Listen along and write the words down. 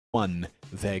1.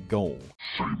 Their goal.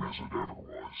 Same as it ever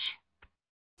was.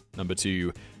 Number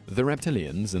 2. The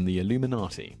reptilians and the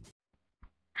Illuminati.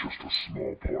 Just a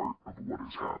small part of what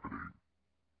is happening.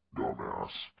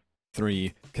 Dumbass.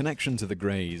 3. Connection to the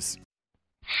Greys.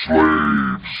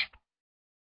 Slaves!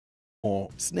 Or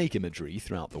snake imagery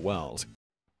throughout the world.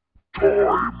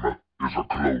 Time is a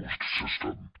closed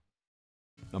system.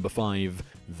 Number 5.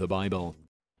 The Bible.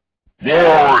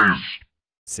 Lies!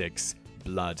 6.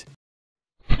 Blood.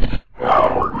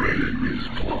 Our name is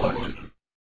blood.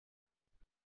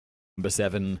 Number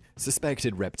 7.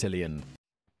 Suspected reptilian.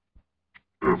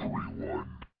 Everyone.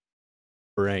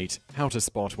 Number 8. How to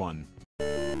spot one.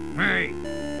 Hey!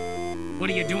 What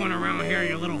are you doing around here,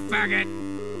 you little faggot?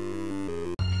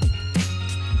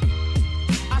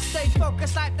 I stay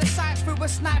focused like the sight through a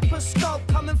sniper's scope.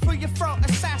 Coming through your throat,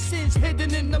 assassins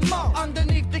hidden in the moat.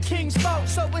 Underneath the king's boat,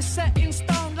 so we're set in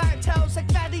stone like tales of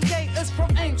gladiators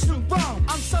from ancient Rome.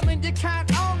 I'm something you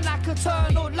can't own like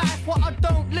eternal life. What I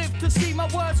don't live to see my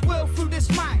words will through this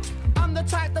mic. I'm the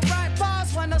type that write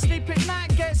bars when I sleep at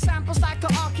night. Get samples like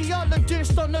an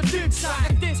archaeologist on the dig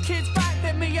site. If this kid's back,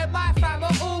 then me and my fam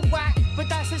are all whack. But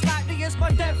that's as likely as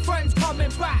my dead friends coming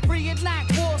back.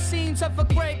 Reenact war scenes of a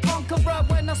great conqueror.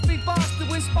 When I speak fast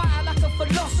to inspire like a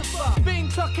philosopher. Been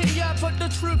clocking, yeah, but the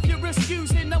truth you're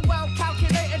excusing. And well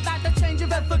calculated like the change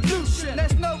of evolution.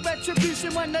 There's no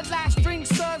retribution when the last drink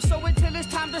serves. So until it's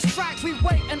time to strike, we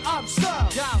wait and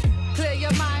observe. Yo, clear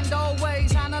your mind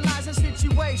always, analyze the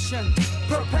situation.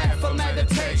 Prepare for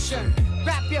meditation.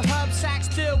 Wrap your herb sacks,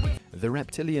 deal with The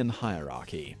reptilian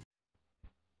hierarchy.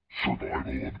 Survival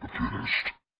of the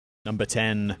fittest. Number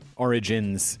 10.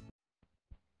 Origins.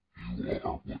 You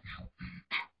are what you eat.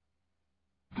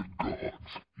 The gods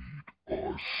eat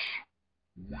us.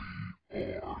 We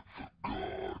are the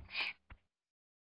gods.